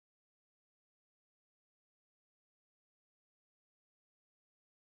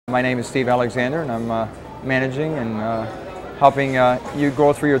My name is Steve Alexander, and I'm managing and helping you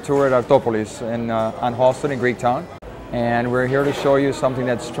go through your tour at Artopolis on Halsted in Greektown. And we're here to show you something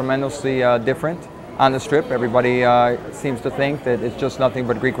that's tremendously different on the Strip. Everybody seems to think that it's just nothing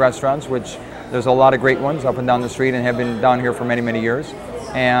but Greek restaurants, which there's a lot of great ones up and down the street and have been down here for many, many years.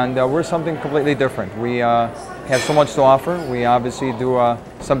 And we're something completely different. We have so much to offer. We obviously do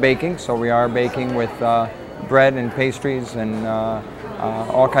some baking, so we are baking with bread and pastries and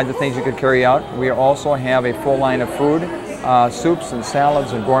all kinds of things you could carry out. We also have a full line of food, soups and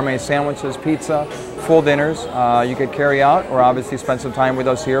salads and gourmet sandwiches, pizza, full dinners you could carry out, or obviously spend some time with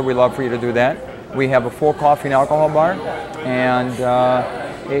us here. We love for you to do that. We have a full coffee and alcohol bar, and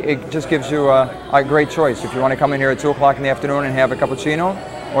it just gives you a great choice. If you want to come in here at 2 o'clock in the afternoon and have a cappuccino,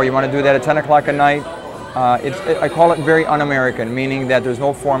 or you want to do that at 10 o'clock at night, I call it very un-American, meaning that there's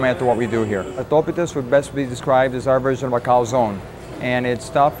no format to what we do here. Artopolis would best be described as our version of a calzone. And it's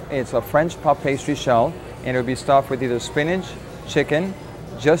a French puff pastry shell, and it would be stuffed with either spinach, chicken,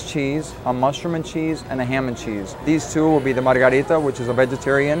 just cheese, a mushroom and cheese, and a ham and cheese. These two will be the margarita, which is a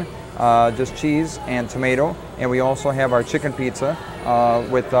vegetarian, just cheese and tomato. And we also have our chicken pizza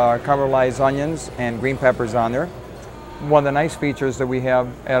with caramelized onions and green peppers on there. One of the nice features that we have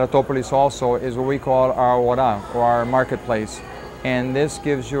at Artopolis also is what we call our ora, or our marketplace. And this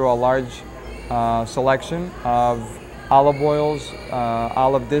gives you a large selection of olive oils,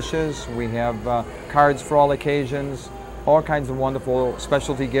 olive dishes. We have cards for all occasions, all kinds of wonderful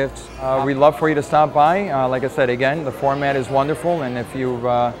specialty gifts. We'd love for you to stop by. Like I said, again, the format is wonderful, and if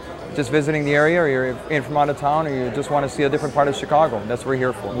you're just visiting the area, or you're in from out of town, or you just want to see a different part of Chicago, that's what we're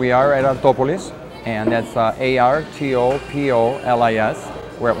here for. We are at Artopolis, and that's Artopolis.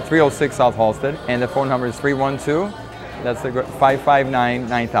 We're at 306 South Halsted, and the phone number is 312, that's the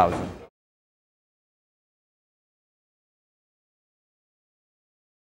 559-9000.